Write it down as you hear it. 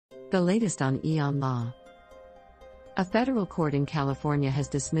The latest on Eon Law. A federal court in California has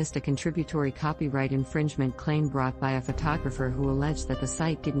dismissed a contributory copyright infringement claim brought by a photographer who alleged that the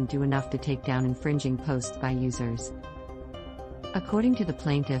site didn't do enough to take down infringing posts by users. According to the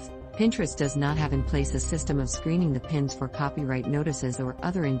plaintiff, Pinterest does not have in place a system of screening the pins for copyright notices or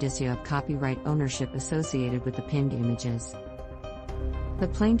other indicia of copyright ownership associated with the pinned images. The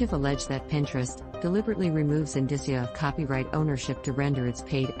plaintiff alleged that Pinterest deliberately removes indicia of copyright ownership to render its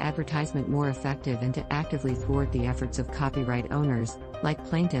paid advertisement more effective and to actively thwart the efforts of copyright owners, like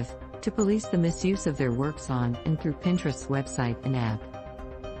plaintiff, to police the misuse of their works on and through Pinterest's website and app.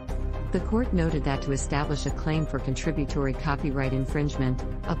 The court noted that to establish a claim for contributory copyright infringement,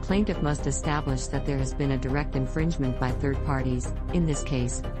 a plaintiff must establish that there has been a direct infringement by third parties, in this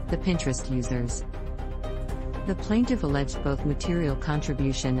case, the Pinterest users. The plaintiff alleged both material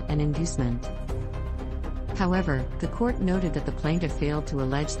contribution and inducement. However, the court noted that the plaintiff failed to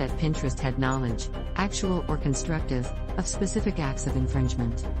allege that Pinterest had knowledge, actual or constructive, of specific acts of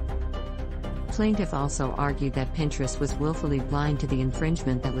infringement. Plaintiff also argued that Pinterest was willfully blind to the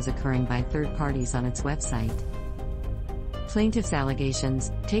infringement that was occurring by third parties on its website. Plaintiff's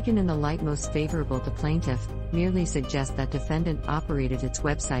allegations, taken in the light most favorable to plaintiff, merely suggest that defendant operated its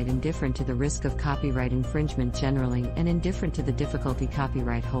website indifferent to the risk of copyright infringement generally and indifferent to the difficulty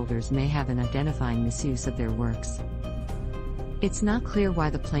copyright holders may have in identifying misuse of their works. It's not clear why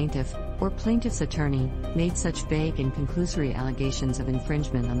the plaintiff, or plaintiff's attorney, made such vague and conclusory allegations of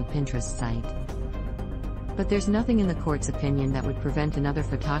infringement on the Pinterest site. But there's nothing in the court's opinion that would prevent another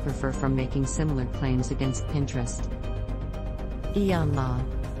photographer from making similar claims against Pinterest. Eon Law.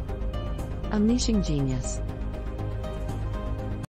 Unleashing Genius.